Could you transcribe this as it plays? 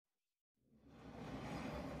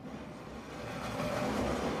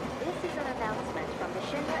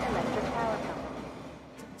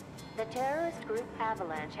terrorist group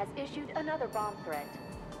Avalanche has issued another bomb threat.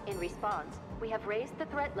 In response, we have raised the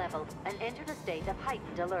threat level and entered a state of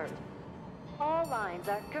heightened alert. All lines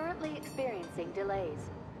are currently experiencing delays.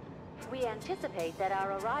 We anticipate that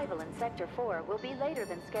our arrival in Sector 4 will be later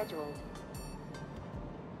than scheduled.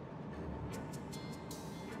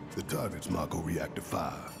 The target's Mako Reactor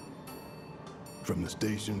 5. From the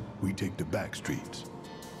station, we take the back streets.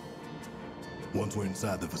 Once we're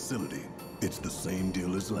inside the facility, it's the same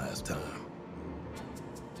deal as last time.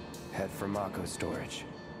 Head for Mako storage.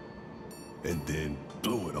 And then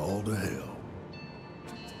blow it all to hell.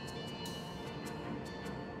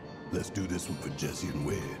 Let's do this one for Jesse and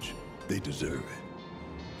Wedge. They deserve it.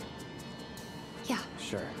 Yeah.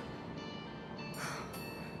 Sure.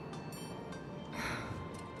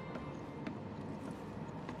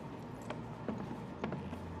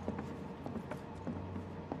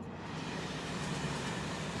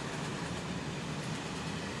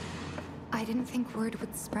 I didn't think word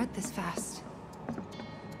would spread this fast.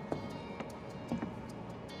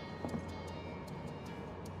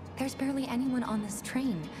 There's barely anyone on this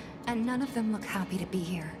train, and none of them look happy to be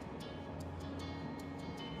here.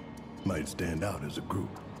 Might stand out as a group.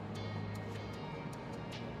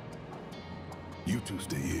 You two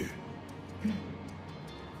stay here.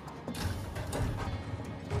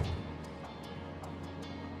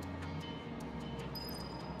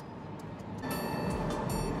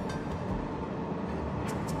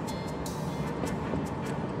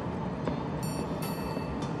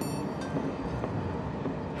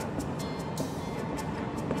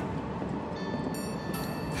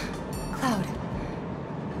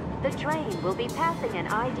 The train will be passing an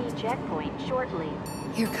ID checkpoint shortly.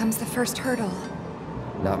 Here comes the first hurdle.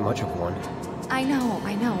 Not much of one. I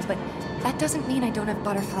know, but that doesn't mean I don't have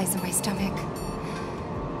butterflies in my stomach.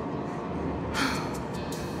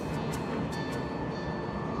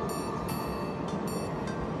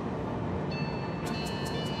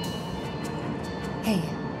 Hey,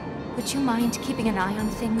 would you mind keeping an eye on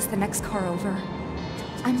things the next car over?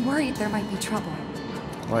 I'm worried there might be trouble.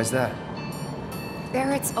 Why's that?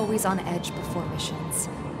 Barrett's always on edge before missions,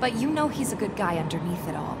 but you know he's a good guy underneath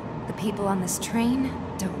it all. The people on this train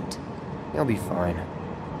don't. You'll be fine.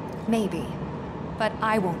 Maybe, but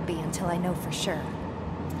I won't be until I know for sure.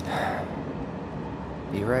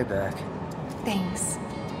 Be right back. Thanks.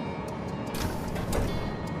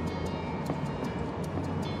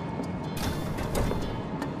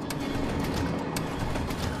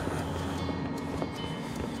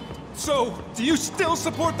 So, do you still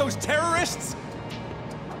support those terrorists?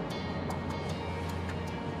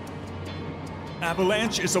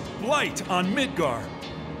 Avalanche is a blight on Midgar.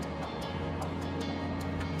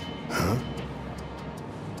 Huh?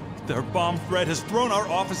 Their bomb threat has thrown our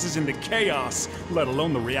offices into chaos, let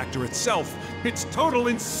alone the reactor itself. It's total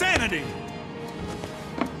insanity!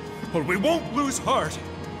 But we won't lose heart.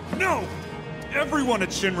 No! Everyone at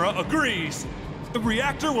Shinra agrees. The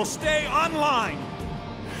reactor will stay online.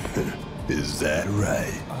 Is that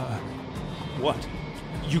right? What?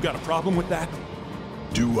 You got a problem with that?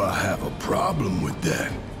 Do I have a problem with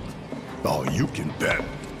that? Oh, you can bet.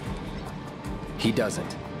 He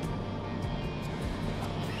doesn't.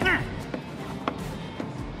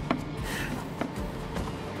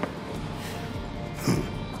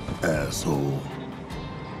 Asshole.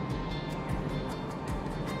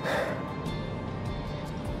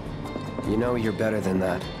 You know you're better than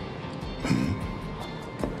that.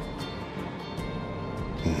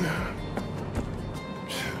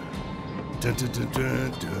 Dun, dun, dun,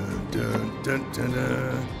 dun, dun, dun, dun,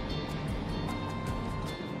 dun.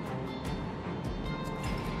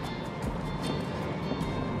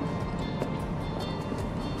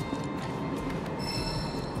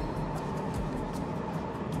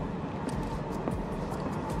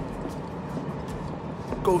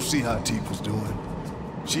 Go see how Tifa's doing.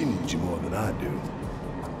 She needs you more than I do.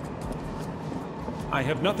 I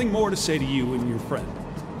have nothing more to say to you and your friend.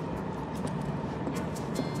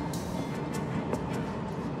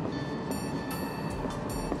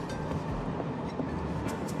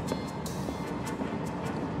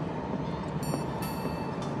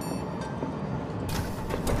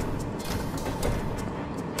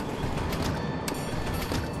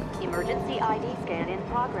 Emergency ID scan in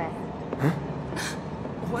progress.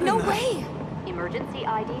 No way! Emergency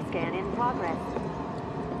ID scan in progress.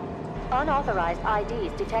 Unauthorized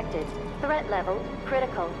IDs detected. Threat level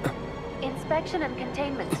critical. Inspection and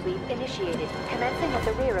containment sweep initiated, commencing at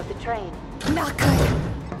the rear of the train. Not good!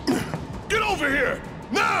 Get over here!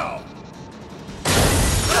 Now!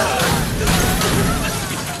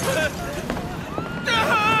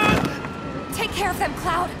 Take care of them,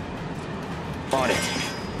 Cloud! On it.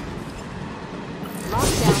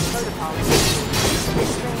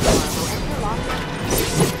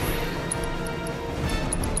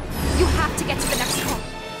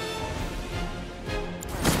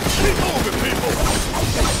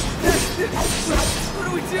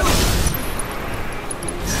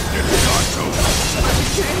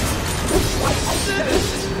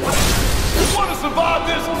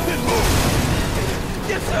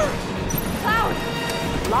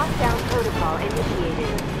 Lockdown protocol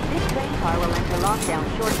initiated. This train car will enter lockdown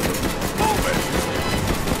shortly. Move it!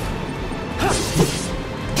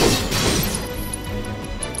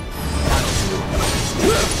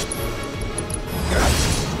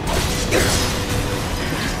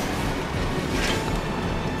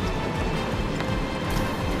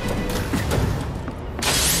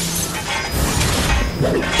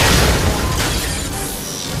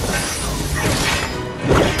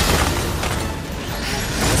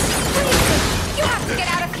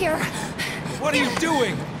 What are you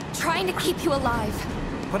doing? Trying to keep you alive.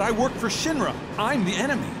 But I work for Shinra. I'm the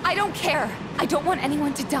enemy. I don't care. I don't want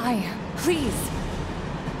anyone to die. Please.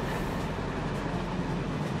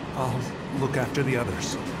 I'll look after the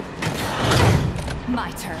others.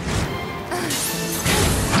 My turn.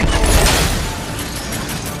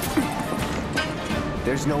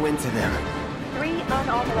 There's no end to them. 3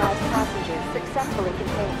 unauthorized passengers successfully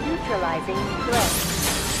contained, neutralizing threat.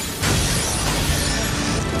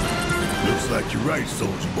 Looks like you're right,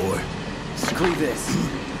 soldier boy. Screw this.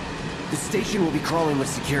 The station will be crawling with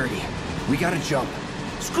security. We gotta jump.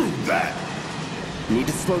 Screw that! Need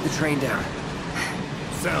to slow the train down.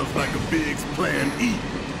 Sounds like a Biggs plan E.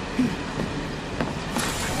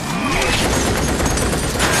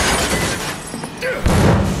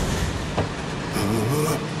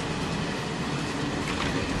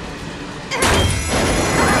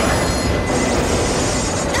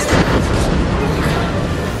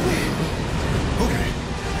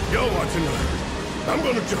 I'm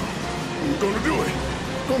gonna jump. I'm gonna do it.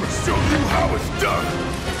 Gonna show you how it's done.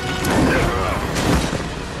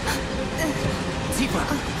 Tifa!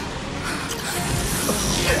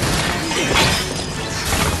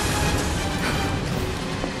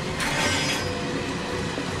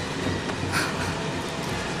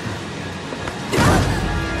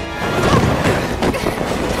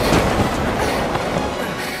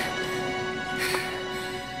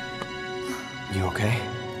 You okay?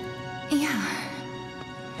 Yeah.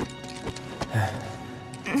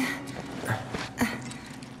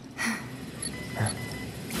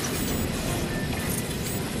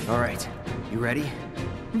 All right, you ready?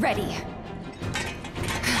 Ready.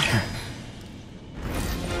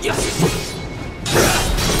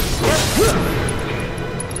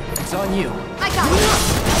 It's on you. I got it.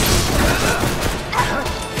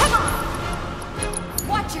 Come on.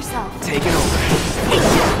 Watch yourself. Take it over.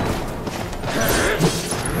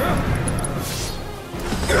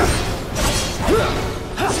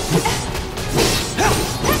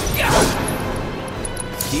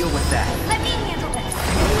 Deal with that. Let me handle this.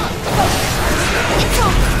 It's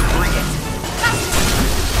over. Bring it.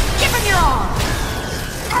 Give him your all.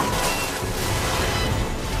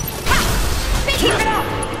 Keep it up.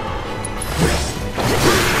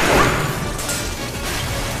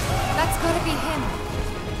 That's gotta be him.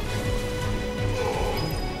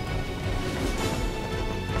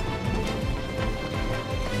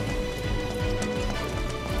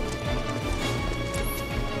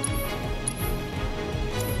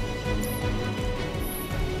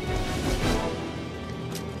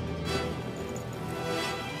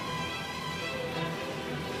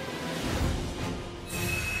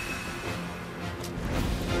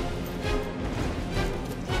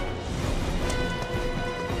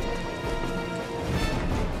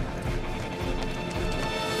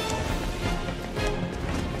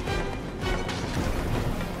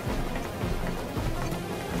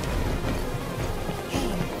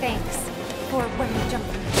 Thanks for when you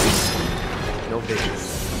jumped. No biggies.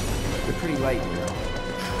 You're pretty light, you know.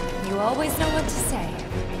 You always know what to say.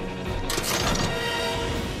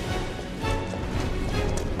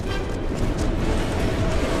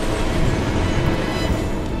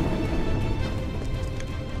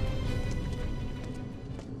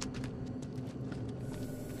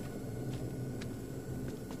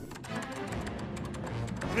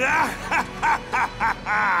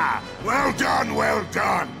 Well done, well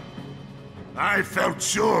done. I felt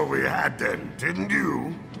sure we had them, didn't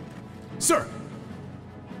you? Sir!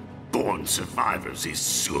 Born survivors, these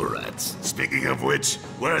surats. Speaking of which,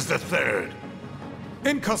 where's the third?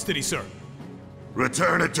 In custody, sir.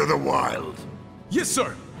 Return it to the wild. Yes,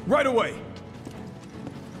 sir. Right away.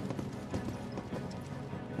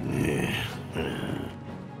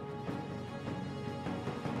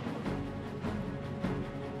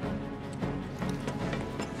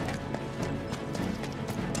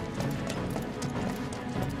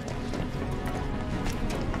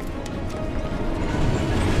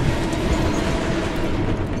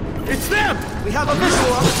 It's them! We have a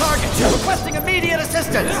visual on the target, requesting immediate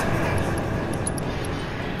assistance!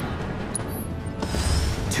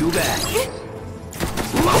 Too bad.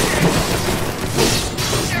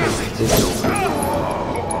 It's over.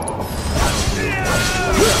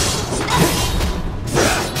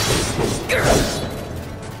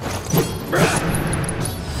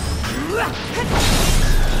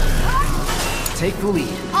 Take the lead.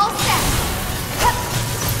 All set!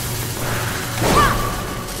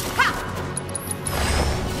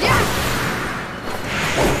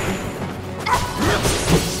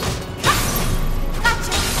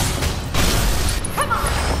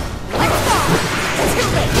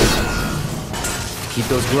 Keep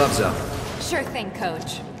those gloves up. Sure thing,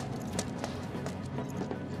 Coach.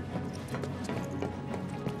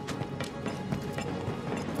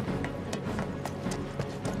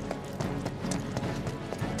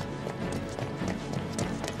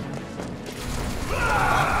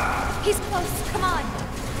 He's close. Come on.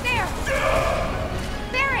 There!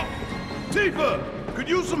 Barrett! Tifa! Could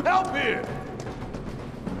use some help here!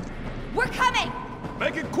 We're coming!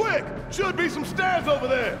 Make it quick! Should be some stairs over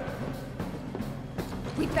there!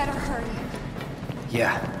 We better hurry.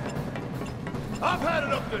 Yeah. I've had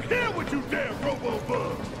it up to here with you damn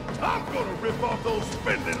robo-bugs! I'm gonna rip off those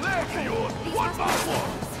spindly legs of yours one by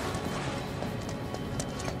one!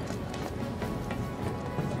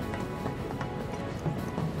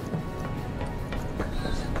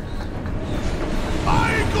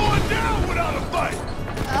 I ain't going down without a fight!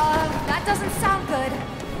 That doesn't sound good.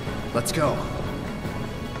 Let's go.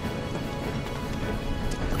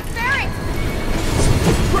 Barrett!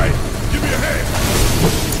 Great! Give me a hand!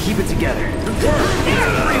 Keep it together.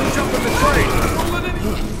 Jump in the train!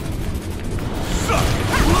 Suck!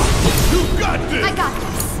 You got this! I got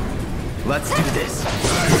this. Let's do this.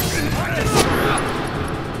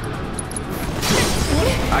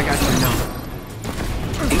 I got your number.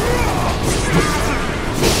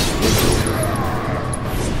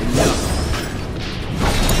 Enough.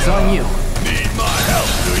 It's on you. Need my help,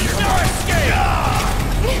 do you? No escape!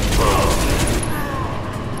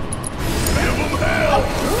 Give them hell!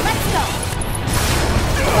 Let's go.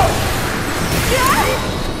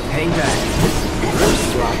 Hang back.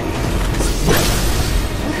 Sloppy.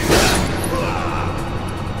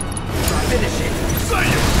 Finish it. Say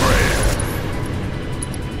your prayer!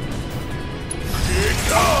 Here it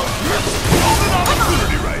comes! Golden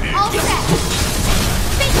opportunity right here! All set.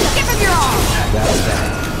 Think, give him your all. That's that.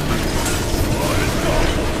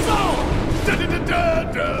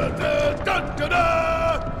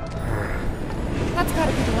 That's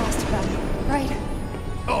gotta be the last of them, right?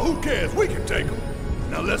 Oh, who cares? We can take them.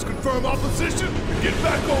 Now let's confirm our position and get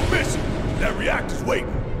back on mission. That reactor's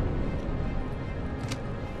waiting.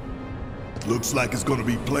 Looks like it's gonna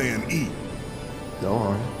be Plan E. Go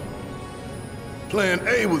on. Plan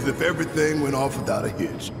A was if everything went off without a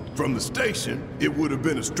hitch. From the station, it would have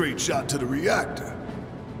been a straight shot to the reactor.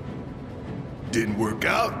 Didn't work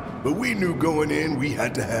out, but we knew going in we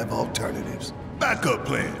had to have alternatives. Backup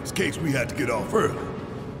plans, in case we had to get off early.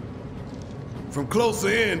 From closer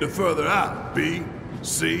in to further out, B,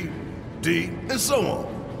 C, D, and so on.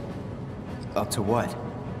 Up to what?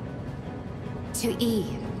 To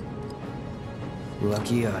E.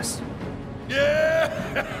 Lucky us. Yeah!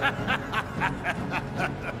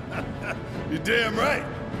 You're damn right.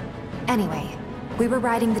 Anyway, we were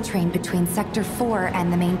riding the train between Sector 4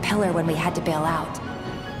 and the main pillar when we had to bail out.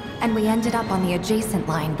 And we ended up on the adjacent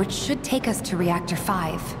line, which should take us to Reactor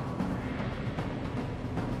 5.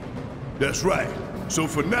 That's right. So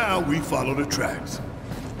for now, we follow the tracks.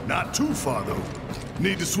 Not too far, though.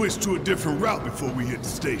 Need to switch to a different route before we hit the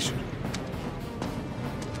station.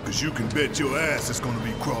 Because you can bet your ass it's gonna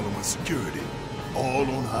be crawling with security. All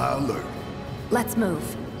on high alert. Let's move.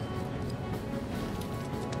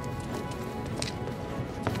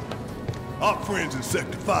 Our friends in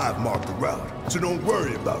Sector 5 marked the route, so don't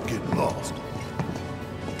worry about getting lost.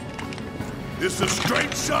 It's a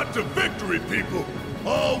straight shot to victory, people.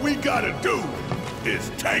 All we gotta do is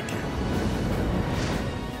take it.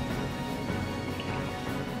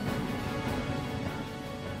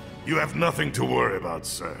 You have nothing to worry about,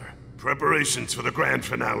 sir. Preparations for the grand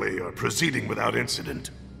finale are proceeding without incident.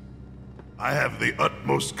 I have the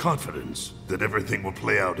utmost confidence that everything will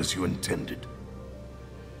play out as you intended.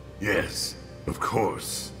 Yes, of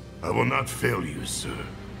course. I will not fail you, sir.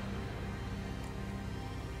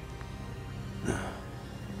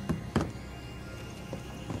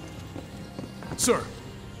 Sir,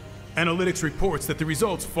 analytics reports that the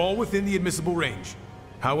results fall within the admissible range.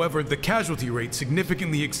 However, the casualty rate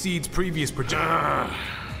significantly exceeds previous projections.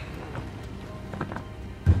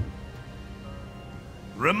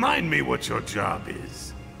 Remind me what your job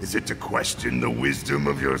is. Is it to question the wisdom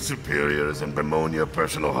of your superiors and bemoan your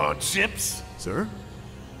personal hardships? Sir?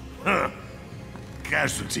 Huh.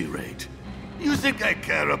 Casualty rate. You think I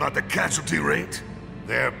care about the casualty rate?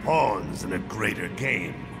 They're pawns in a greater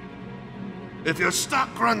game. If your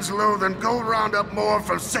stock runs low, then go round up more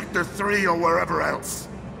from Sector 3 or wherever else.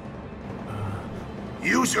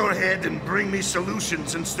 Use your head and bring me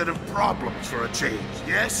solutions instead of problems for a change,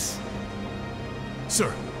 yes?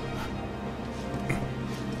 Sir.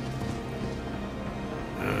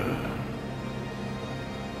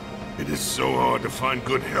 It is so hard to find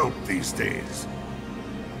good help these days.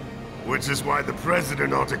 Which is why the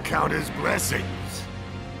President ought to count his blessings.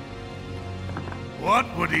 What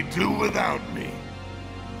would he do without me?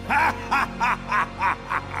 Ha ha ha ha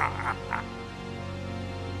ha ha ha!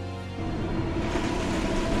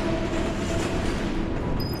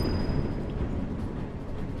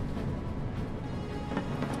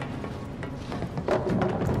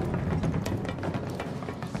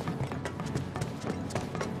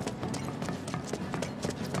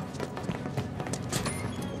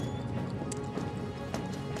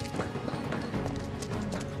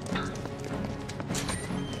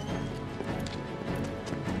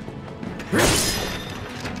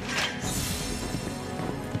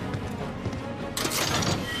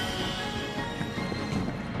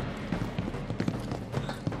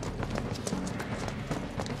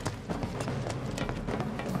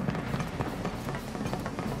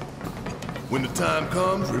 When the time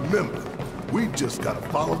comes, remember, we just gotta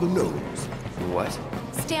follow the nose. What?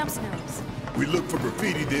 Stamp's nose. We look for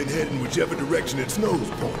graffiti, then head in whichever direction its nose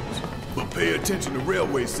points. But pay attention to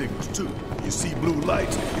railway signals, too. You see blue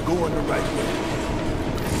lights, you're going the right way.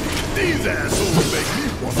 These assholes make me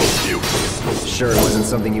want to kill you. Sure it wasn't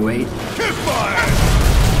something you ate? Kiss my ass!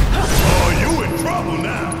 Oh, you in trouble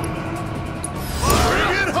now.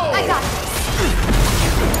 Bring it home! I got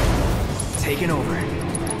this. Taking over.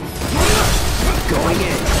 Going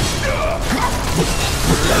in.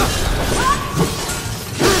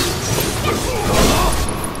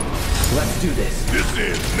 Let's do this. This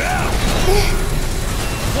is now!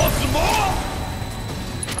 Want some more?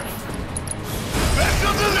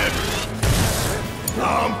 Special delivery!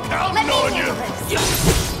 I'm counting on you!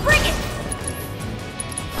 Bring it!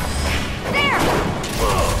 There!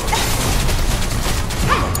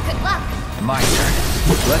 Good luck. My turn.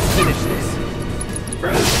 Let's finish this.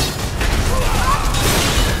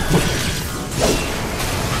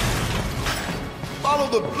 Follow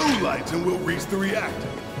the blue lights and we'll reach the reactor.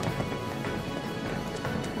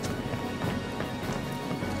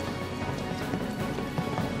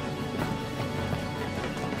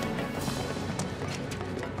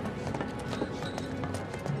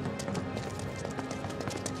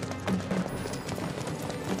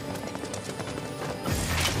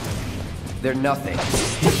 They're nothing.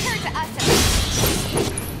 Turn to us.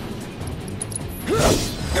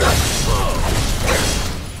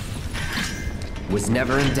 Was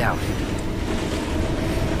never in doubt.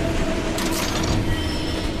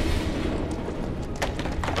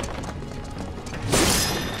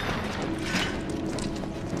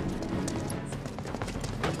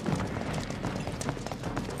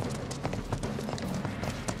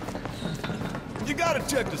 You gotta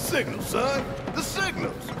check the signals, son. The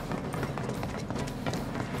signals.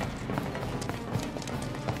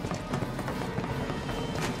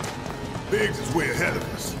 Biggs is way ahead of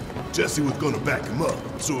us. Jesse was gonna back him up,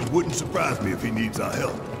 so it wouldn't surprise me if he needs our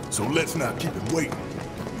help. So let's not keep him waiting.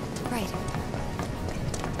 Right.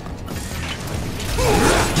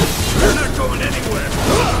 They're not going anywhere!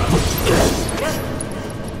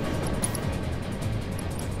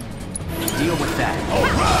 Deal with that. All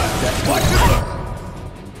right! That's Watch what. it up!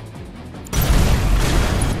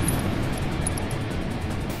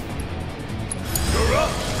 You're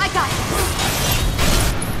up! I got it.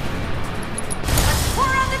 Let's pour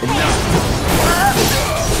on the paint.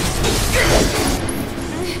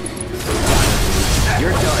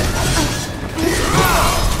 You're done.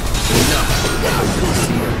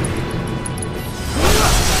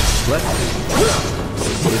 Let's...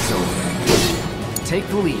 It's over. Take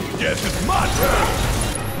the lead. Guess it's my turn!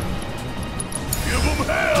 Give him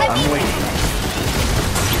hell! I'm waiting.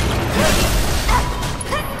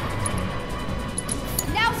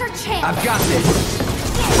 Now's our chance. I've got this.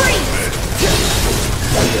 Freeze!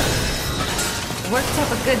 Worked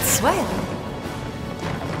up a good sweat.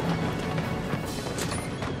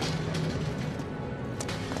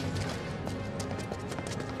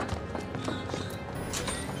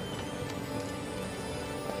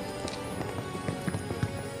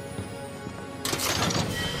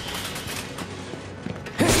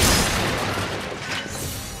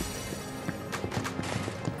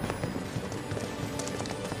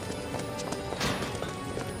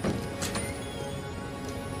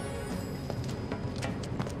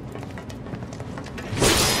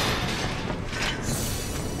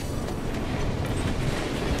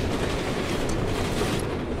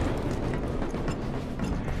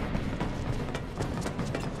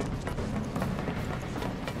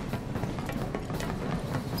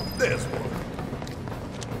 There's one.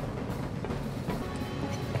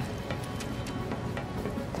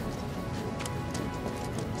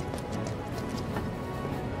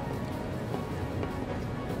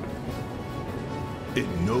 It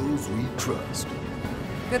knows we trust.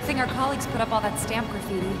 Good thing our colleagues put up all that stamp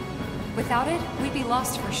graffiti. Without it, we'd be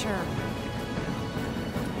lost for sure.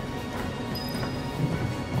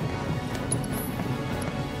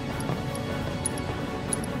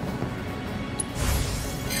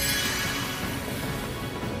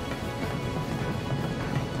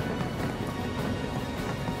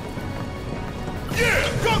 Yeah,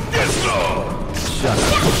 come this law! Shut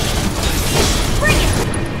up. Bring it!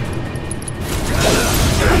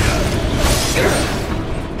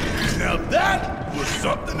 Now that was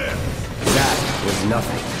something else. That was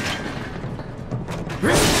nothing.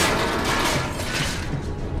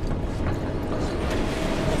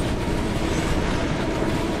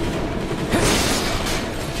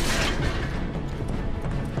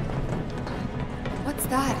 What's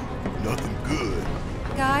that? Nothing good.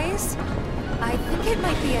 Guys? I think it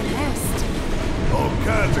might be a nest. All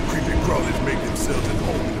kinds of creepy crawlies make themselves at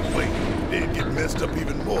home in the plate. They'd get messed up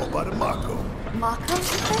even more by the Mako. Mako did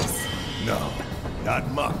this? No,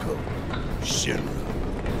 not Mako. Shinra.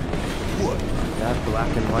 What? That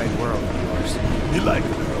black and white world of yours. You like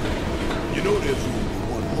it, huh? You know there's room for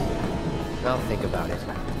one more. I'll think about it.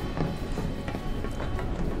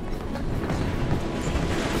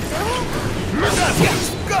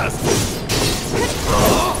 Gus!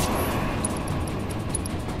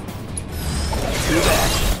 Do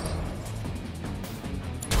that.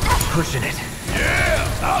 Pushing it.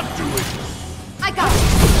 Yeah, I'll do it. I got it!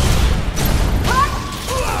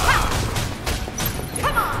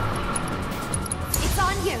 Come on! It's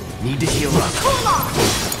on you! Need to heal up. Cool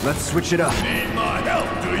off! Let's switch it up. Need my help,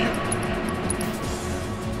 do you?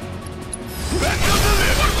 Back up the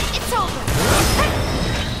lift! It's over!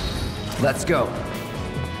 Let's go.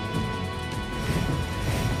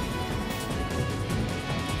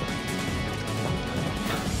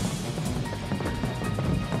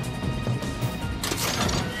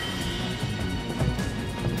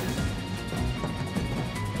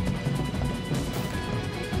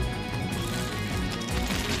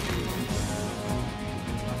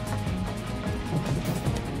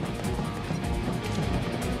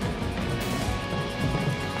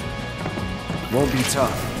 Won't be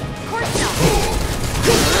tough. Of course not!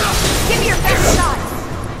 Give me your best shot!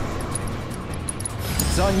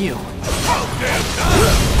 It's on you. Oh, damn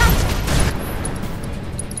time!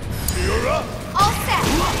 You're up! All set!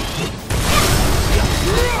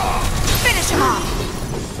 Finish him off!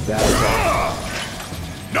 That's all.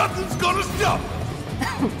 Nothing's gonna stop!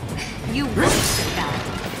 You won't say that.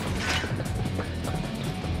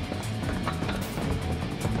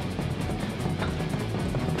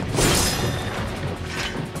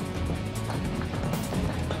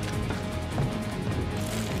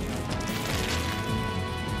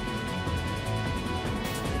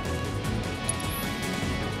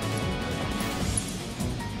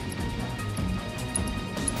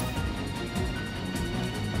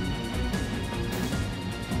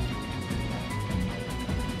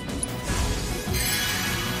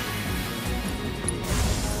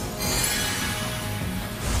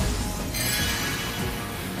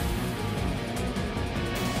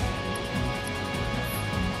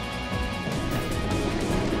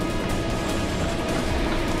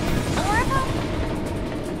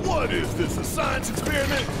 What is this, a science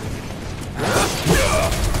experiment?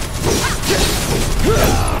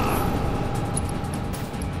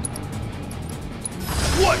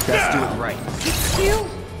 What Best do now? it right. It's you?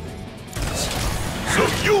 So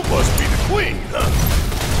you must be the queen, huh?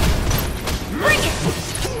 Bring it!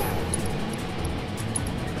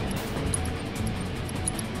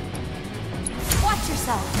 Watch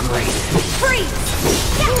yourself. Great. Freeze!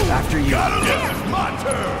 After you. Got it! It's my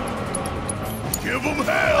turn! Give them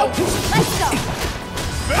hell! Let's go!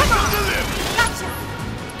 Back up the lift! Gotcha!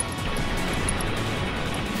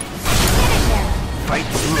 Get in there! Fight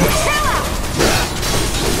through it. Chill out!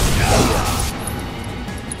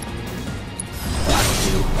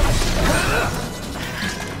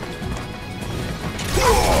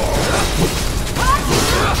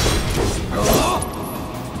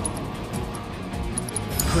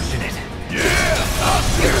 Pushing it. Yeah! I'll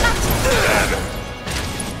do it!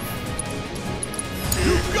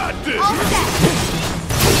 You got this! All set!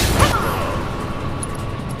 Come on!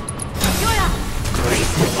 You're up! Great.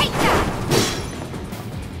 Take that!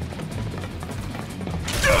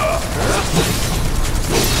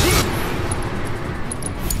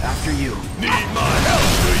 After you. Need my help,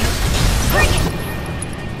 do you? Bring it!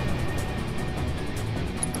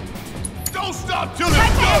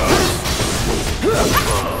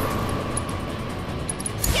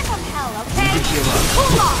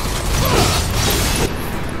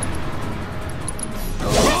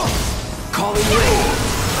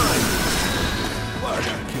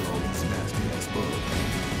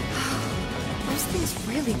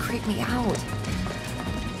 creep me out.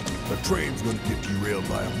 A train's gonna get derailed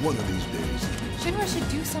by him one of these days. Shinra should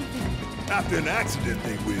do something. After an accident,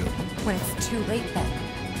 they will. When it's too late, then.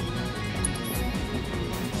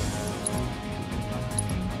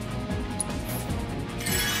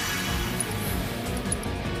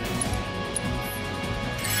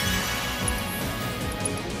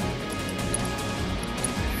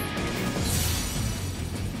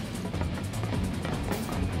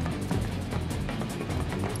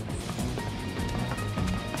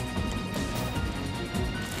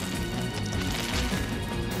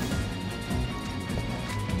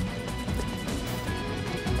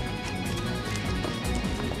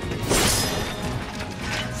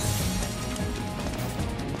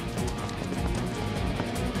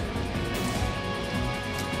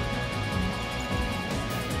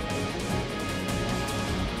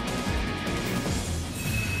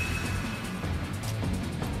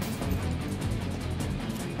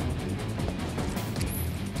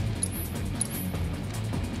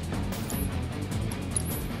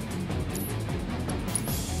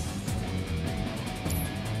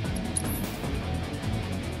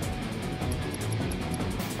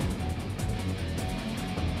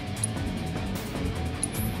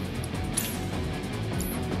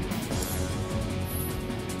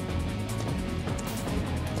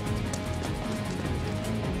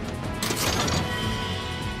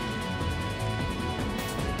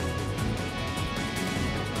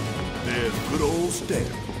 There's good old Stamp.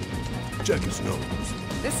 Check his nose.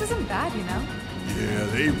 This isn't bad, you know? Yeah,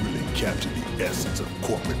 they really captured the essence of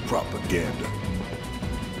corporate propaganda.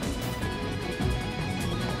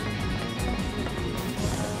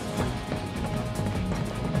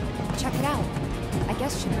 Check it out. I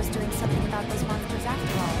guess Shinra's doing something about those monsters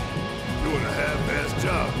after all. Doing a half-assed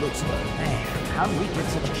job, looks like. Man, how did we get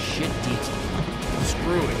such a shit detail?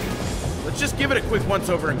 Screw it. Let's just give it a quick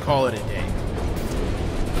once-over and call it a day.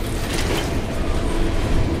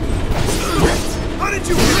 How did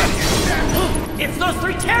you get here? It's those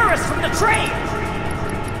 3 terrorists from the train!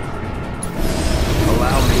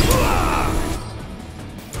 Allow me.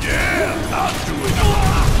 Yeah, I'll do it.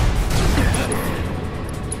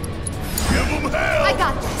 Give them hell! I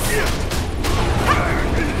got this!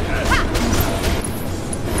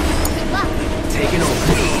 Good luck! Taking over.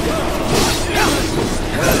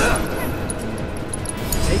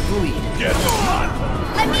 Take the lead. Get on!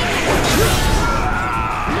 Let me...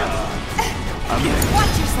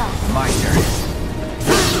 Watch yourself! My turn.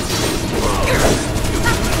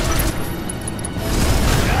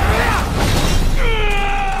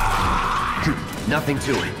 Nothing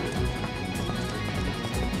to it.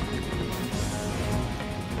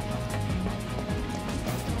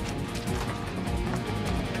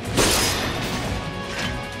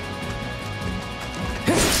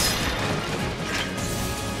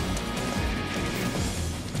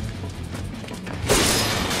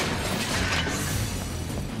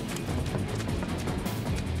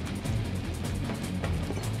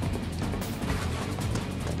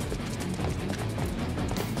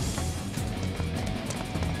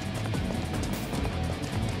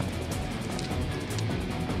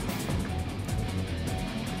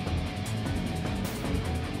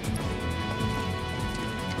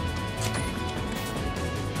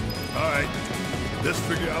 Alright, let's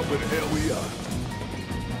figure out where the hell we are.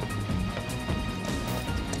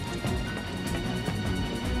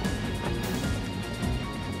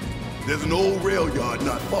 There's an old rail yard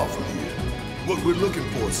not far from here. What we're looking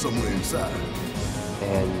for is somewhere inside.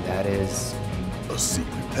 And that is... A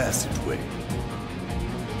secret passageway.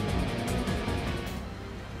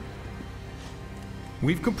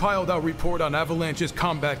 We've compiled our report on Avalanche's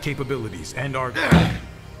combat capabilities and our...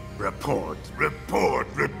 Report, report,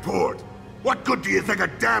 report. What good do you think a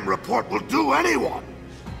damn report will do anyone?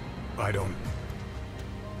 I don't...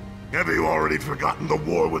 Have you already forgotten the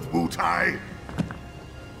war with Wu-Tai?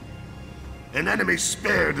 An enemy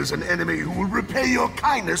spared is an enemy who will repay your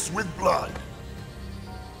kindness with blood.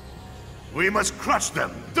 We must crush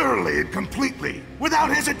them thoroughly and completely,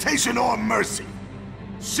 without hesitation or mercy.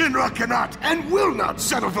 Shinra cannot and will not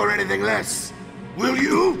settle for anything less. Will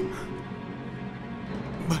you?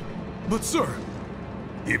 But sir...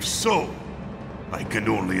 If so, I can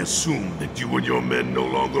only assume that you and your men no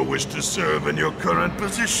longer wish to serve in your current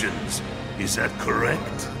positions. Is that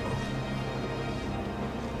correct?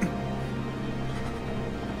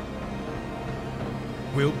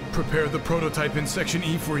 We'll prepare the prototype in Section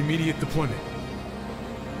E for immediate deployment.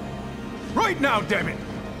 Right now, damn it!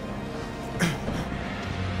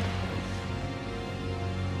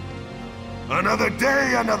 Another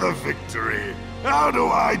day, another victory. How do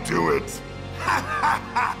I do it?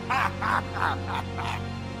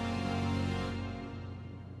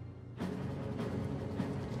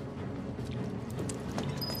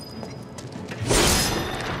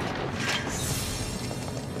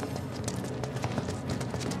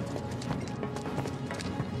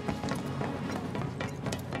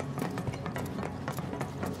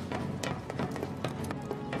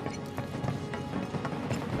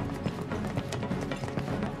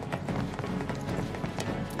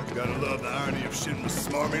 love the irony of Shinra's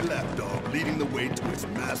smarmy lapdog leading the way to its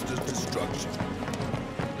master's destruction.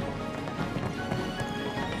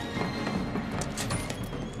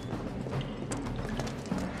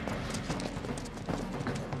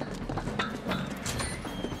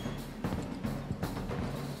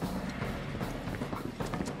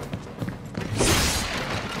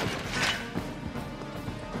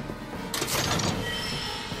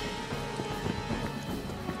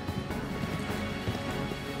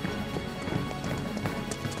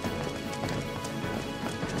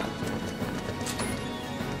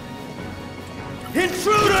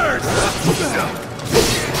 Intruders!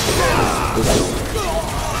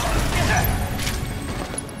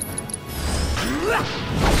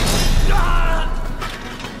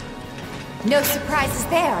 No surprises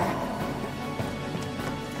there.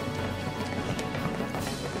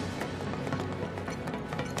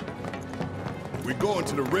 We're going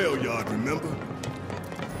to the rail yard, remember?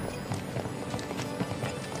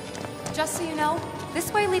 Just so you know,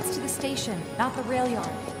 this way leads to the station, not the rail yard.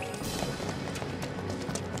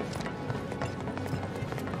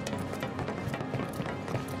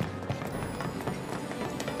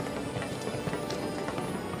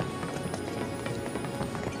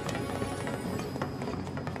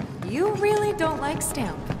 You really don't like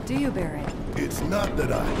Stamp, do you, Barret? It's not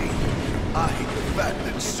that I hate it. I hate the fact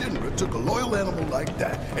that Shinra took a loyal animal like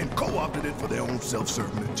that and co-opted it for their own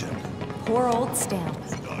self-serving agenda. Poor old Stamp.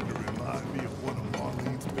 Starting to remind me of one of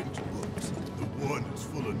Marlene's picture books. The one that's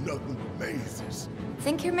full of nothing but mazes.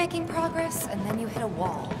 Think you're making progress, and then you hit a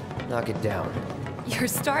wall. Knock it down. You're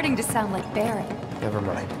starting to sound like Barret. Never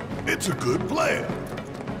mind. It's a good plan.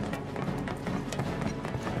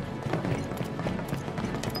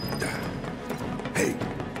 Hey,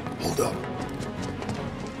 hold up.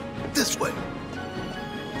 This way.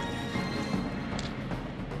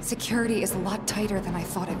 Security is a lot tighter than I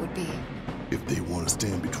thought it would be. If they want to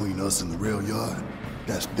stand between us and the rail yard,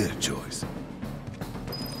 that's their choice.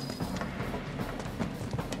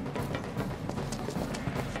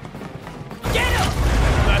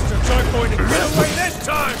 Bastards aren't going to get away this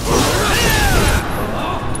time!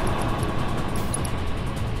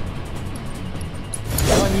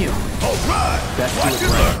 On you. All right! Best Watch do it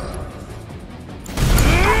it right. learn!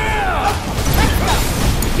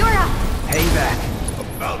 You're up! Hang back.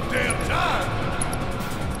 About damn time!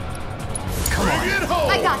 Come Bring on. it home!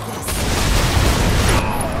 I got this.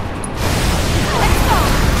 Let's go!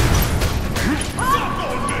 Suck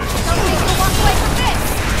on this! Don't think we'll walk away from this!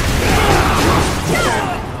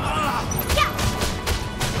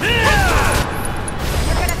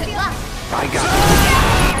 You're gonna feel us! I got it.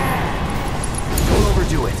 Don't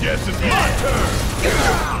overdo it. Yes, it's my turn!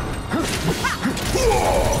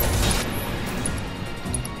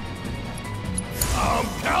 I'm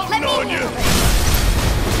counting on you!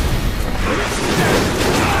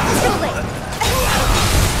 Too late!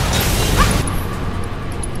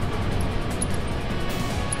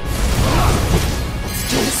 Let's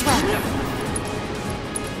do this right.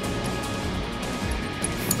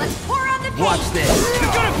 Let's pour on the paint! Watch this.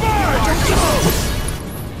 You're gonna burn!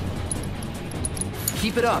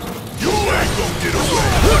 Keep it up. You ain't gonna get away!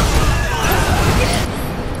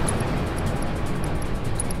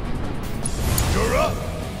 You're up!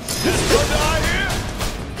 Just what I hear?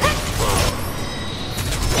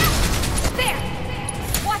 There!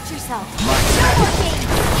 Watch yourself! My No turn. more games!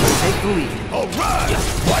 Take the lead. All right!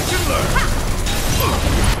 Watch and learn!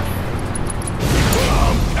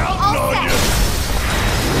 I'm counting All on set. you!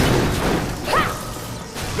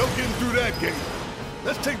 No getting through that gate.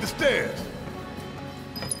 Let's take the stairs.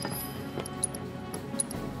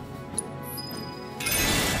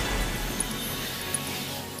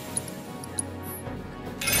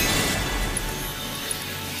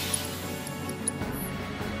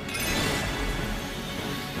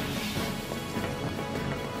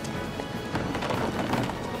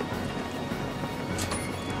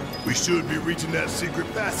 We should be reaching that secret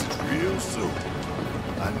passage real soon.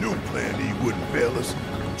 I knew Plan E wouldn't fail us.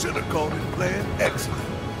 Should have called it Plan Excellent.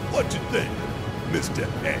 What you think, Mr.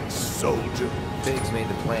 Ex-Soldier? Biggs made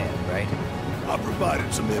the plan, right? I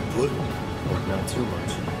provided some input. Hope not too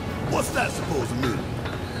much. What's that supposed to mean?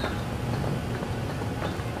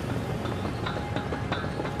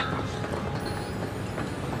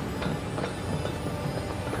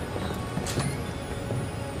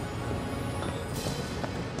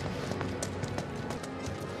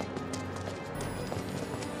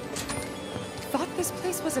 Thought this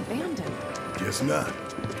place was abandoned. Guess not.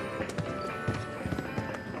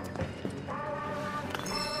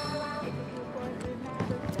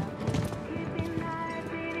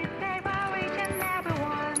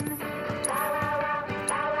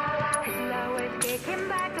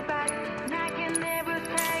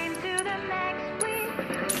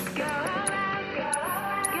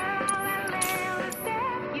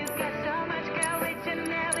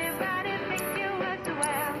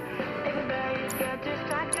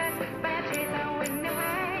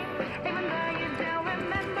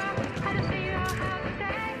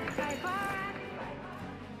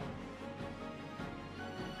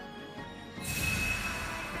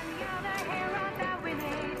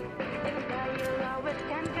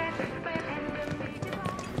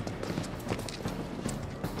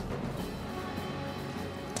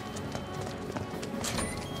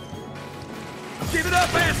 Give it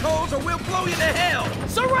up, assholes, or we'll blow you to hell!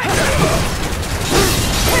 Surrender!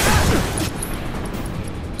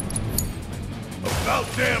 About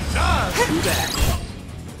damn time! Do that.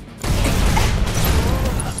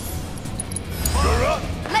 You're up!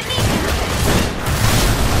 Let me...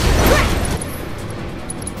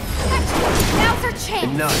 Now's our chance!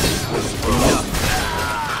 Enough. Enough.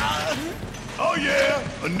 Oh yeah!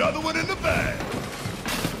 Another one in the bag!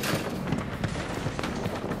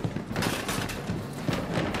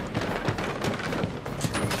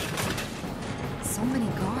 So many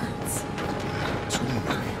guards. Too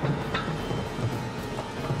many.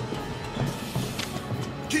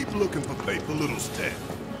 Keep looking for faithful little Stan.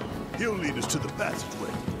 He'll lead us to the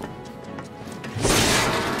passageway.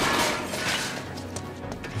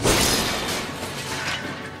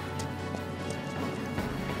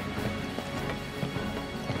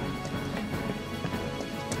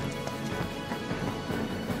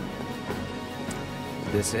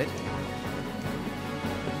 This it?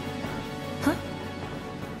 Huh?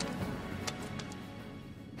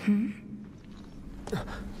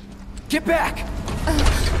 Get back!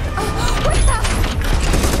 What the...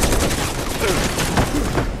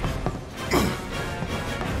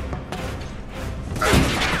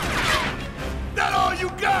 That all you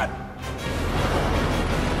got?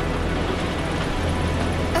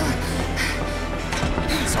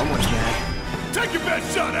 Someone's mad. Take your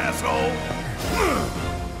best shot, asshole!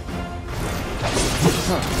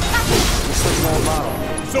 Looks like an old model.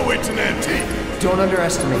 So it's an antique. Don't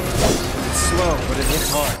underestimate. It's slow, but it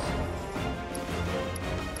hits hard.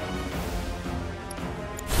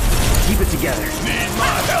 Keep it together. Need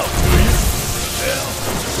my help, do you? Hell,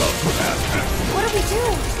 tough bastard. What do we do?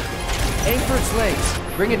 Aim for its legs.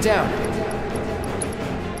 Bring it down.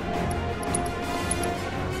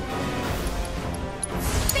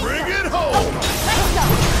 Bring it home! Let's go!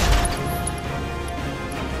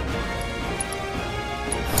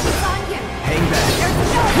 It's on you! Hang back.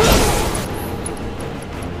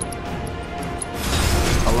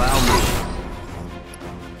 Allow me.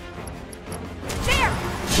 There!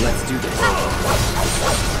 Let's do this.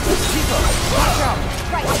 Chico, watch out!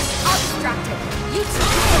 Right, I'll distract him. You two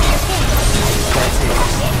take your game. That's it.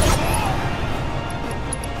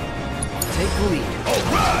 Take the lead.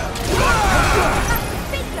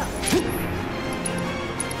 Bingo!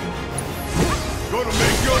 Gonna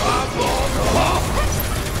make your eyeballs pop!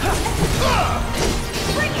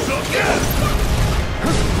 Bring it! So yes!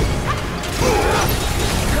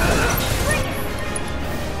 Bring it!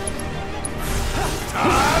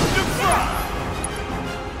 Time to fly!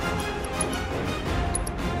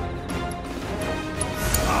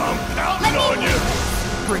 I'm counting on you!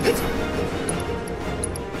 Bring it.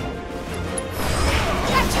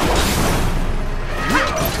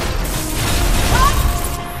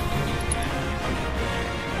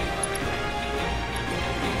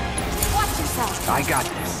 Watch yourself! I got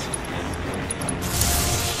this.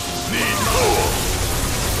 Need more!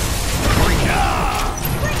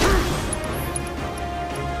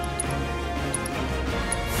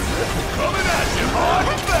 Coming at you hard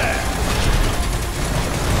and fast!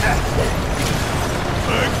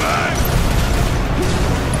 Bang, bang!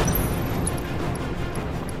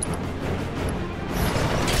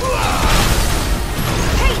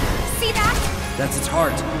 Hey! See that? That's its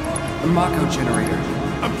heart. The Mako generator.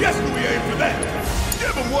 I'm guessing we aim for that.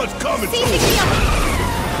 Give him what's coming See to if you him. can...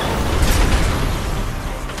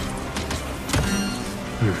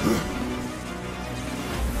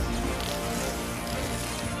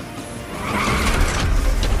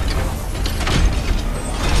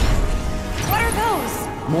 What are those?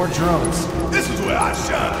 More drones. This is where I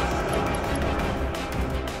shine.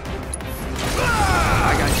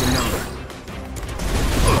 I got your number.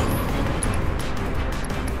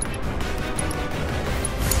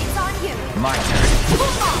 It's on you. My turn.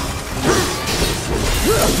 Move on.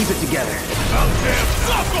 Keep it together. I'll damn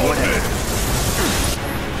suck on Whatever. this.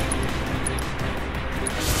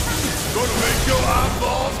 Gonna make your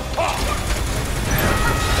eyeballs pop.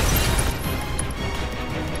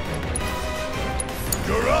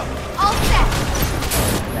 You're up. All set.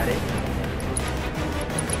 That it?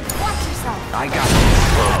 Watch yourself. I got this.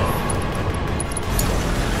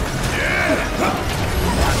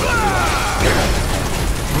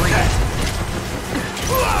 Bring it.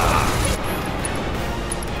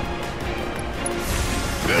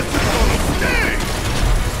 This is gonna sting.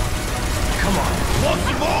 Come on. Want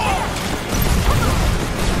some more?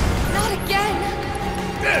 Not again.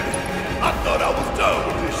 Damn it! I thought I was done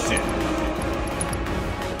with this shit.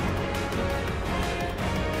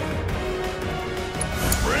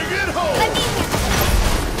 Bring it home. Let me...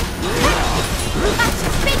 Gotcha.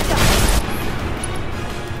 Bingo.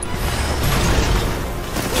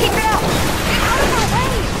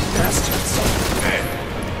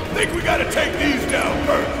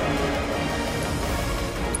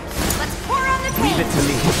 to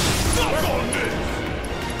me. Suck on this!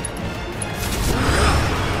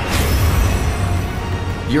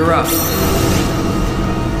 You're up.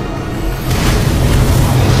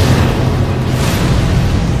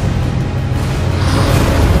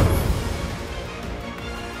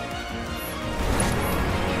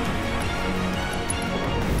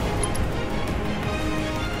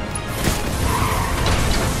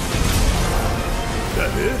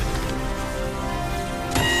 That it?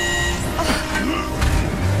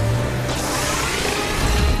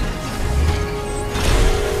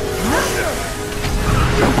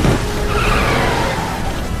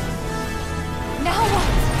 Now what?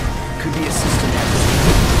 Could be a system error.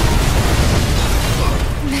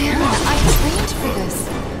 Man, I trained for this.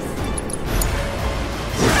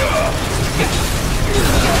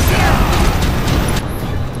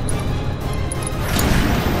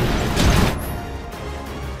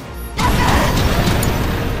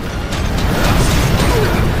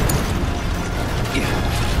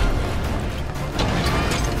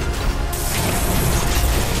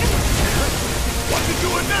 What you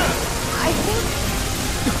doing now? I think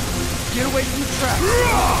Get away from the trap.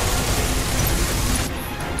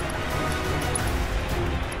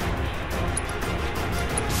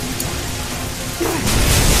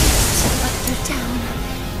 let her down.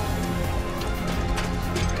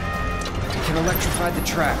 We can electrify the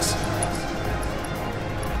tracks.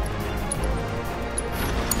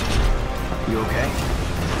 You okay?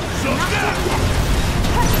 Shut down!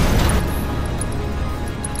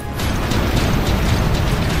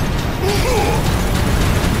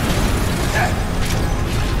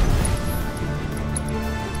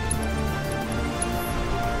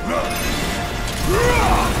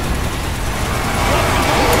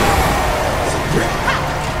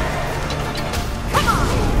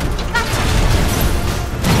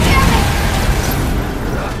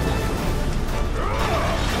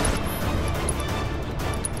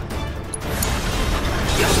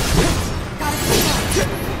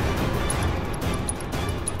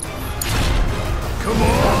 Come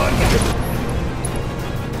on!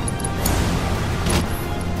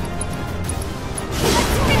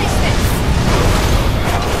 Finish this!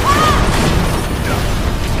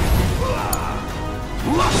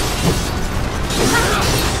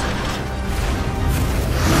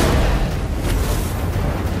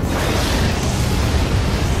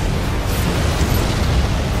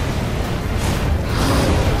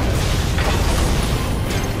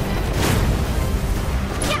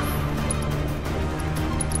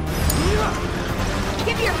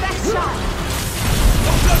 Give it your best shot!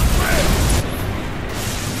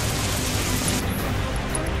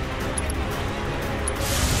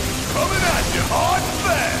 Coming at you hard and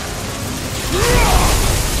fast!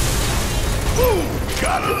 Ooh,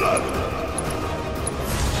 gotta love it!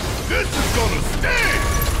 This is gonna sting!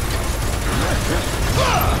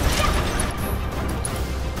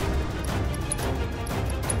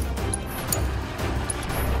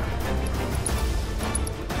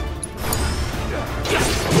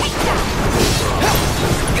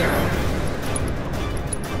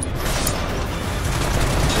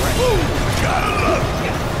 Gotta love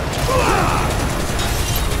it!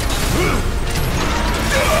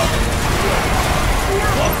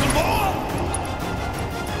 Want some more?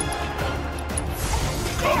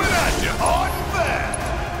 Coming at you hard and fast!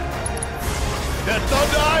 That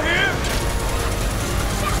thunder I hear?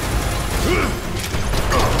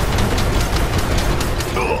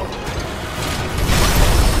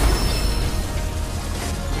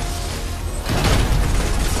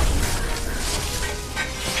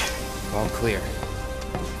 All clear.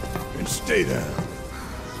 And stay down.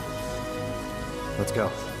 Let's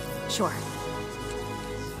go. Sure.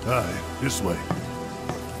 Aye, this way.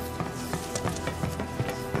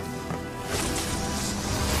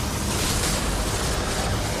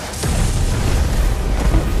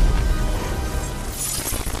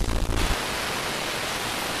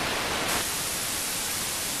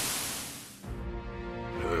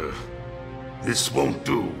 This won't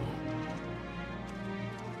do.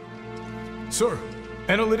 Sir,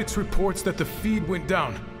 analytics reports that the feed went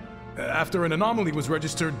down after an anomaly was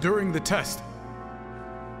registered during the test.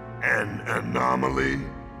 An anomaly?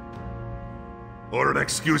 Or an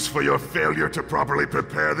excuse for your failure to properly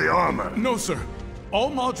prepare the armor? No, sir. All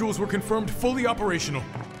modules were confirmed fully operational.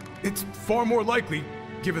 It's far more likely,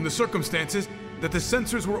 given the circumstances, that the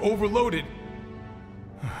sensors were overloaded.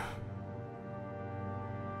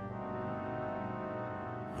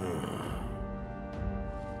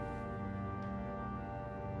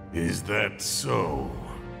 Is that so?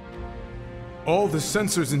 All the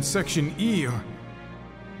sensors in Section E are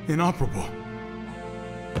inoperable.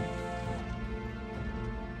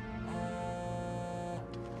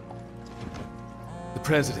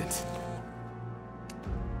 President.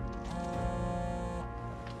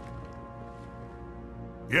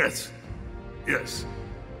 Yes. Yes.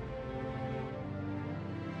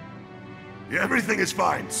 Yeah, everything is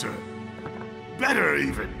fine, sir. Better,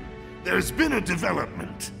 even. There's been a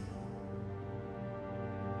development.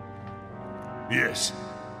 Yes.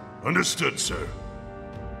 Understood, sir.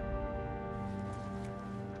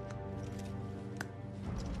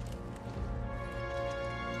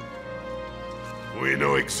 We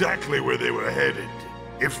know exactly where they were headed.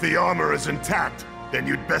 If the armor is intact, then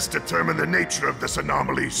you'd best determine the nature of this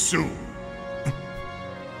anomaly soon.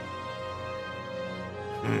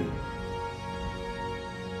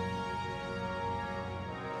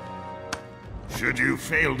 Should you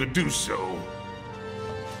fail to do so,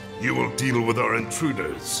 you will deal with our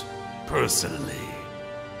intruders personally.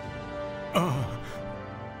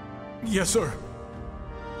 Yes, sir.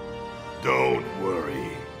 Don't worry.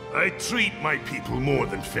 I treat my people more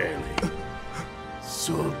than fairly.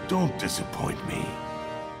 So don't disappoint me.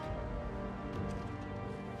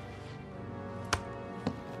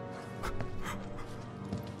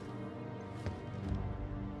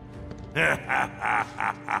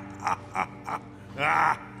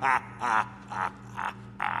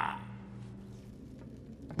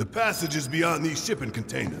 The passage is beyond these shipping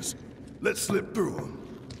containers. Let's slip through them.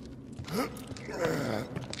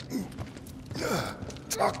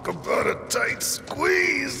 Talk about a tight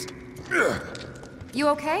squeeze. You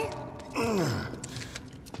okay?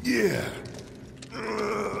 Yeah.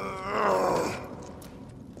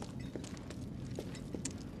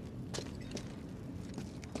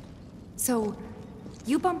 So,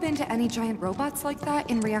 you bump into any giant robots like that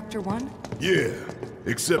in Reactor 1? Yeah,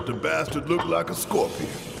 except the bastard looked like a scorpion.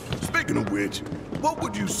 Speaking of which, what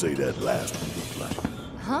would you say that last one looked like?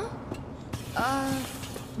 Huh?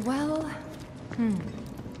 Well...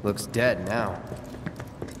 Looks dead now.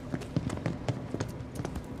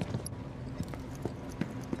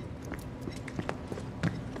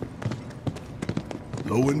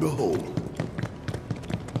 Lo and behold.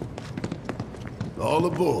 All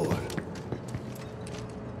aboard.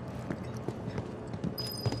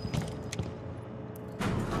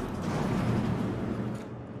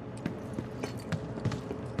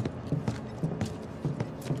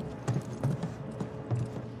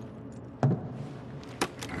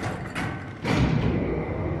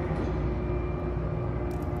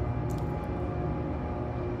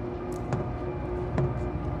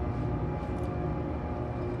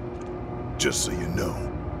 Just so you know,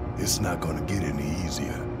 it's not gonna get any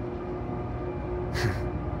easier.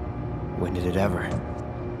 When did it ever?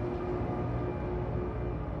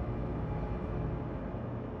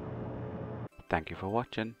 Thank you for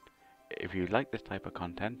watching. If you like this type of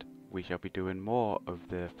content, we shall be doing more of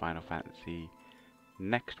the Final Fantasy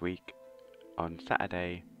next week on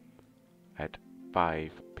Saturday at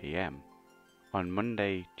 5 PM. On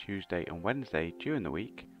Monday, Tuesday and Wednesday during the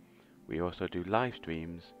week, we also do live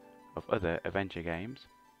streams of other adventure games.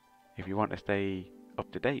 If you want to stay up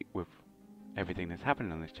to date with everything that's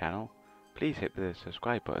happening on this channel, please hit the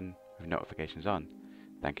subscribe button with notifications on.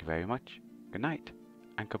 Thank you very much, good night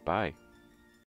and goodbye.